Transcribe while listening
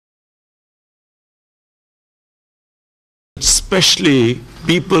especially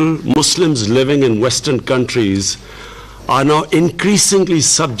people, Muslims living in Western countries, are now increasingly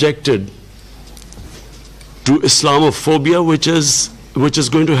subjected to Islamophobia, which is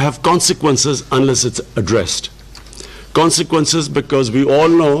going to have consequences unless it's addressed. Consequences because we all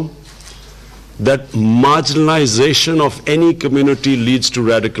know that marginalization of any community leads to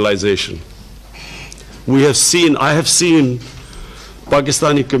radicalization. I have seen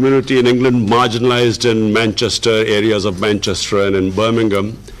Pakistani community in England marginalized in Manchester, areas of Manchester and in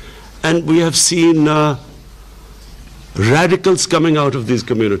Birmingham, and we have seen radicals coming out of these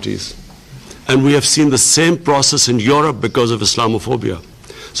communities. And we have seen the same process in Europe because of Islamophobia.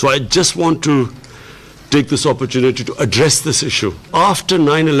 So I just want to take this opportunity to address this issue. After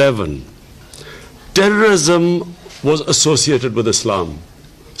 9/11, terrorism was associated with Islam.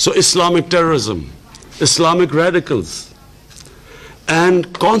 So Islamic terrorism, Islamic radicals.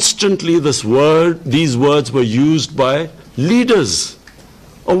 And constantly these words were used by leaders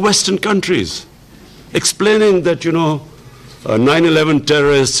of Western countries, explaining that, 9/11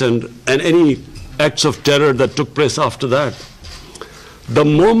 terrorists and any acts of terror that took place after that. The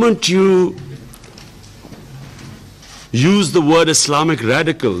moment you use the word Islamic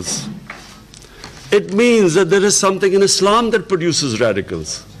radicals, it means that there is something in Islam that produces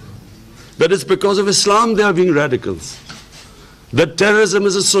radicals. That it's because of Islam they are being radicals. That terrorism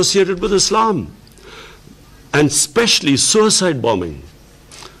is associated with Islam. And especially suicide bombing.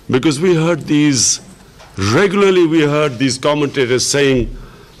 Because regularly we heard these commentators saying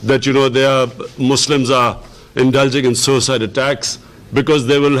that, Muslims are indulging in suicide attacks because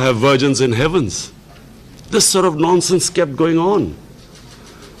they will have virgins in heavens. This sort of nonsense kept going on.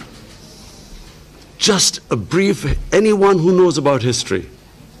 Just a brief, anyone who knows about history,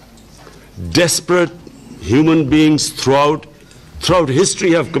 desperate human beings throughout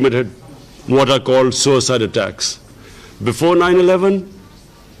history have committed what are called suicide attacks. Before 9/11,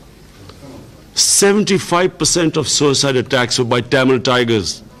 75% of suicide attacks were by Tamil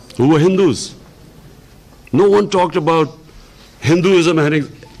tigers who were Hindus. No one talked about Hinduism having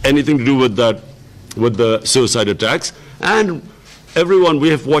anything to do with that, with the suicide attacks. And we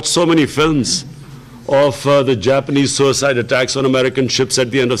have watched so many films of the Japanese suicide attacks on American ships at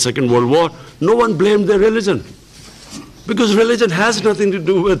the end of Second World War. No one blamed their religion. Because religion has nothing to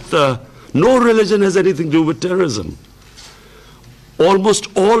do with, no religion has anything to do with terrorism. Almost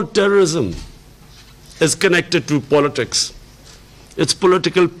all terrorism is connected to politics. It's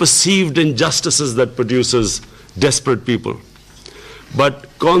political perceived injustices that produces desperate people. But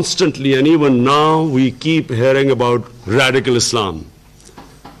constantly, and even now, we keep hearing about radical Islam.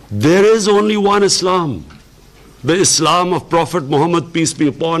 There is only one Islam, the Islam of Prophet Muhammad, peace be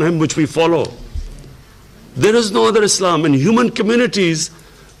upon him, which we follow. There is no other Islam. In human communities,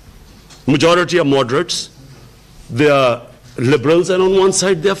 majority are moderates, they are liberals, and on one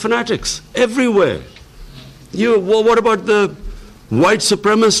side they are fanatics, everywhere. What about the white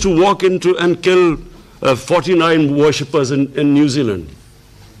supremacists who walk into and kill 49 worshippers in New Zealand?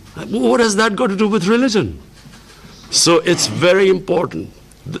 What has that got to do with religion? So it's very important.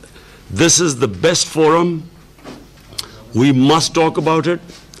 This is the best forum. We must talk about it.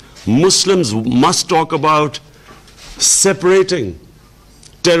 Muslims must talk about separating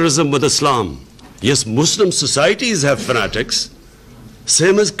terrorism with Islam. Yes, Muslim societies have fanatics,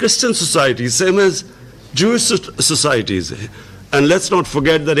 same as Christian societies, same as Jewish societies. And let's not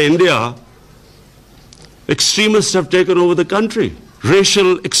forget that in India, extremists have taken over the country,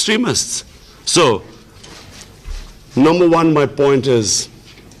 racial extremists. So, number one, my point is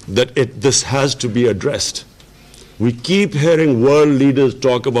that this has to be addressed. We keep hearing world leaders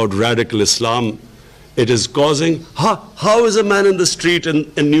talk about radical Islam. It is causing, how is a man in the street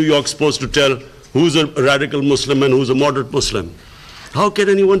in New York supposed to tell who's a radical Muslim and who's a moderate Muslim? How can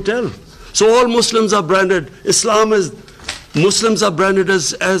anyone tell? So all Muslims are branded, Muslims are branded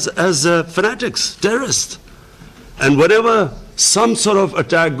as fanatics, terrorists. And whenever some sort of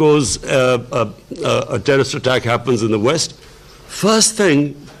attack goes, a terrorist attack happens in the West, first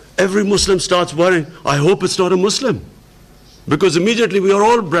thing, every Muslim starts worrying, I hope it's not a Muslim. Because immediately we are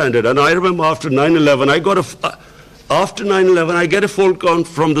all branded. And I remember after 9/11, I get a phone call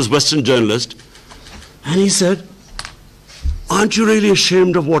from this Western journalist, and he said, aren't you really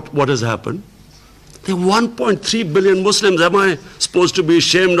ashamed of what has happened? There are 1.3 billion Muslims. Am I supposed to be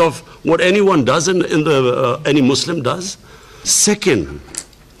ashamed of what anyone does, any Muslim does? Second,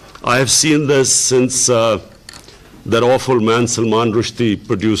 I have seen this since that awful man Salman Rushdie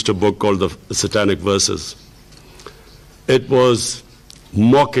produced a book called The Satanic Verses. It was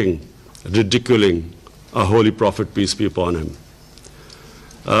mocking, ridiculing a holy prophet, peace be upon him.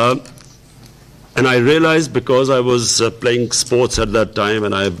 And I realized, because I was playing sports at that time,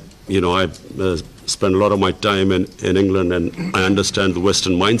 and I spent a lot of my time in England, and I understand the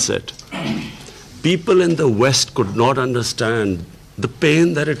Western mindset. People in the West could not understand the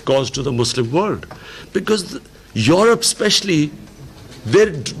pain that it caused to the Muslim world. Because Europe especially,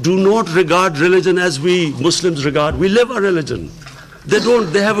 they do not regard religion as we Muslims regard. We live our religion.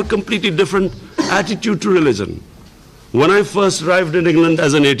 They have a completely different attitude to religion. When I first arrived in England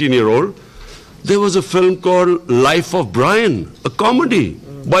as an 18-year-old, there was a film called Life of Brian, a comedy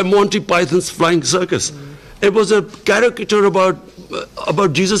by Monty Python's Flying Circus. It was a caricature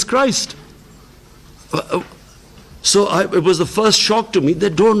about Jesus Christ. So it was the first shock to me. They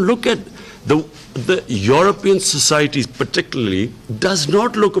don't look at the European societies particularly does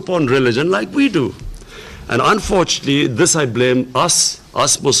not look upon religion like we do. And unfortunately, this I blame us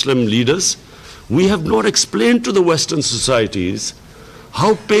Muslim leaders. We have not explained to the Western societies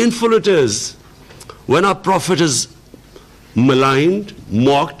how painful it is when our Prophet is maligned,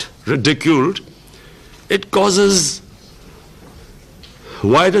 mocked, ridiculed. It causes,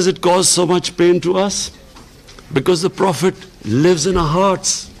 why does it cause so much pain to us? Because the Prophet lives in our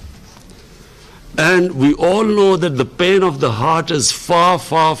hearts. And we all know that the pain of the heart is far,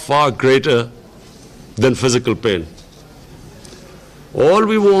 far, far greater than physical pain. All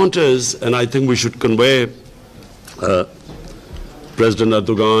we want is, and I think we should convey, President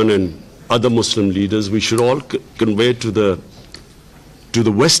Erdogan and other Muslim leaders, we should all convey to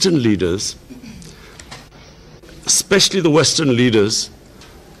the Western leaders, especially the Western leaders,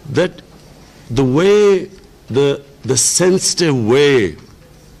 that the way, the sensitive way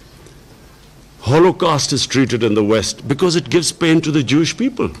Holocaust is treated in the West, because it gives pain to the Jewish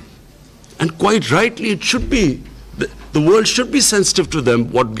people. And quite rightly, it should be. The world should be sensitive to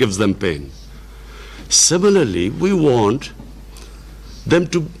them, what gives them pain. Similarly, we want them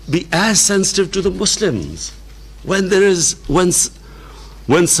to be as sensitive to the Muslims. When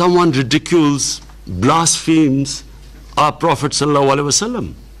someone ridicules, blasphemes our Prophet sallallahu alaihi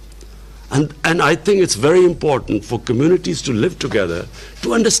wasallam. And I think it's very important for communities to live together,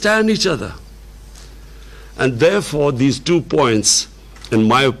 to understand each other. And therefore, these 2 points, in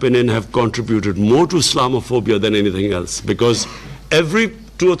my opinion, have contributed more to Islamophobia than anything else. Because every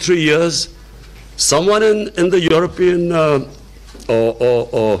 2 or 3 years, someone in the European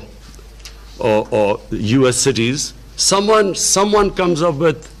or US cities, someone comes up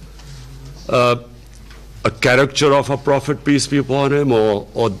with a caricature of a prophet, peace be upon him, or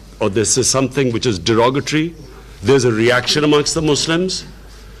this is something which is derogatory. There's a reaction amongst the Muslims.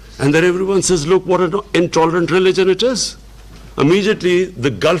 And then everyone says, look, what an intolerant religion it is. Immediately, the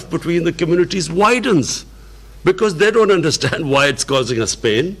gulf between the communities widens, because they don't understand why it's causing us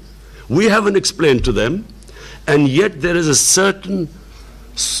pain. We haven't explained to them. And yet there is a certain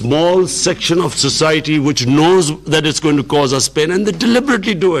small section of society which knows that it's going to cause us pain, and they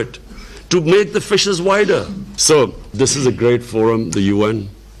deliberately do it to make the fishes wider. So this is a great forum, the UN.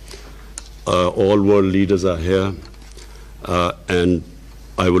 All world leaders are here. And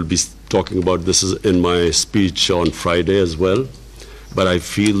I will be talking about this in my speech on Friday as well. But I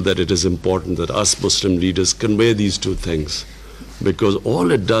feel that it is important that us Muslim leaders convey these 2 things. Because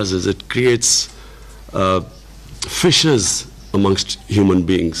all it does is it creates fissures amongst human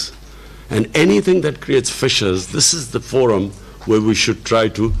beings. And anything that creates fissures, this is the forum where we should try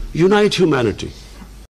to unite humanity.